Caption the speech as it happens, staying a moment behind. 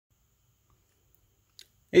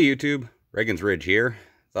Hey YouTube, Reagan's Ridge here.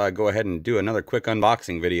 Thought I'd go ahead and do another quick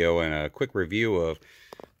unboxing video and a quick review of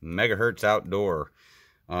MHzOutdoor.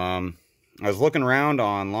 I was looking around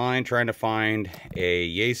online trying to find a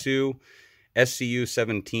Yeasu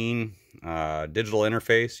SCU-17 digital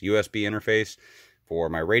interface, USB interface for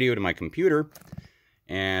my radio to my computer.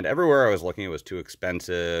 And everywhere I was looking, it was too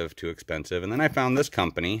expensive. And then I found this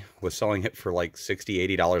company was selling it for like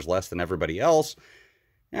 $60, $80 less than everybody else.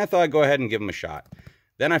 And I thought I'd go ahead and give them a shot.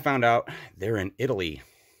 Then I found out they're in Italy.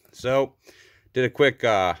 So did a quick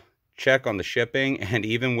check on the shipping, and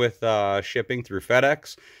even with shipping through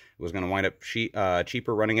FedEx, it was going to wind up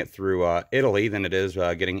cheaper running it through Italy than it is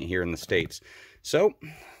getting it here in the States. So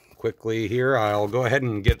quickly here, I'll go ahead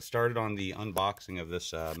and get started on the unboxing of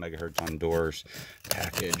this MHzOutdoors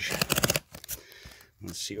package.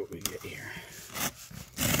 Let's see what we get here.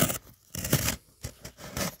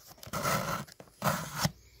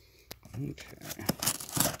 Okay.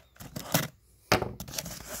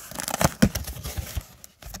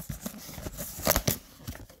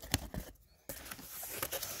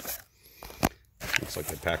 Looks like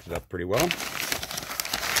they packed it up pretty well.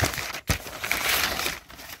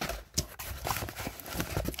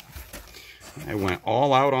 They went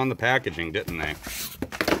all out on the packaging, didn't they?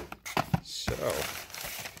 So,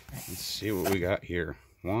 let's see what we got here.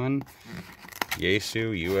 One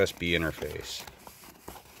Yaesu USB interface.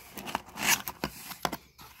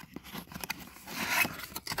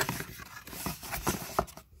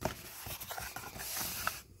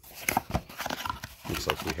 Looks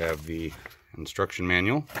like we have the instruction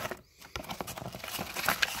manual.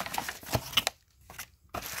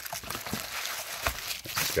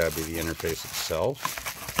 It's got to be the interface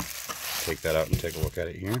itself. Take that out and take a look at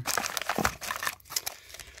it here.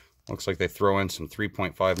 Looks like they throw in some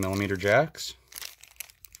 3.5mm jacks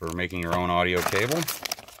for making your own audio cable.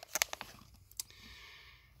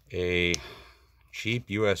 A cheap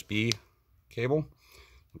USB cable.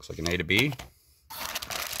 Looks like an A to B.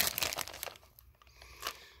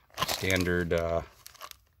 Standard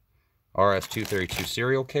RS-232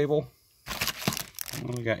 serial cable.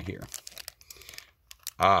 What do we got here?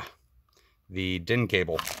 The DIN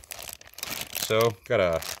cable. So, got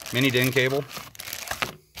a mini DIN cable,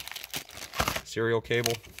 serial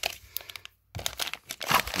cable,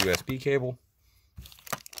 USB cable,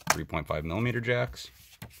 3.5mm jacks,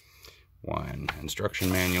 one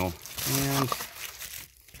instruction manual, and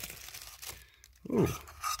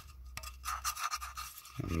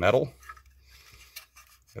metal.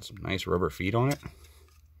 Got some nice rubber feet on it.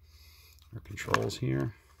 Our controls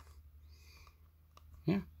here.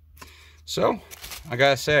 Yeah. So, I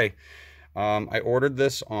gotta say, I ordered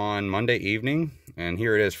this on Monday evening, and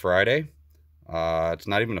here it is Friday. It's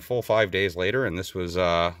not even a full 5 days later, and this was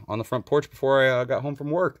on the front porch before I got home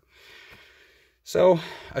from work. So,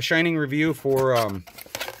 a shining review for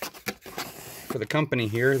the company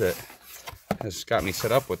here that has got me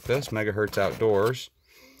set up with this, MHzOutdoors.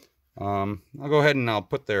 I'll go ahead and I'll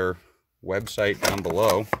put their website down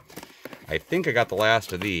below. I think I got the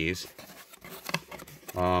last of these.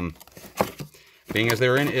 Being as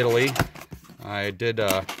they're in Italy, I did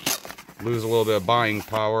lose a little bit of buying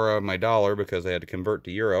power of my dollar because I had to convert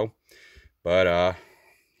to euro. But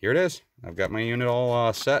here it is. I've got my unit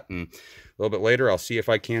all set, and a little bit later I'll see if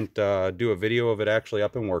I can't do a video of it actually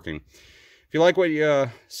up and working. If you like what you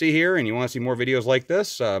see here and you want to see more videos like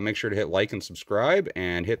this, make sure to hit like and subscribe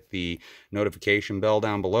and hit the notification bell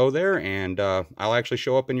down below there, and I'll actually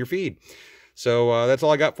show up in your feed. So that's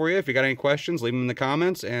all I got for you. If you got any questions, leave them in the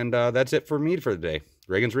comments, and that's it for me for the day.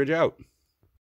 Reagan's Ridge out.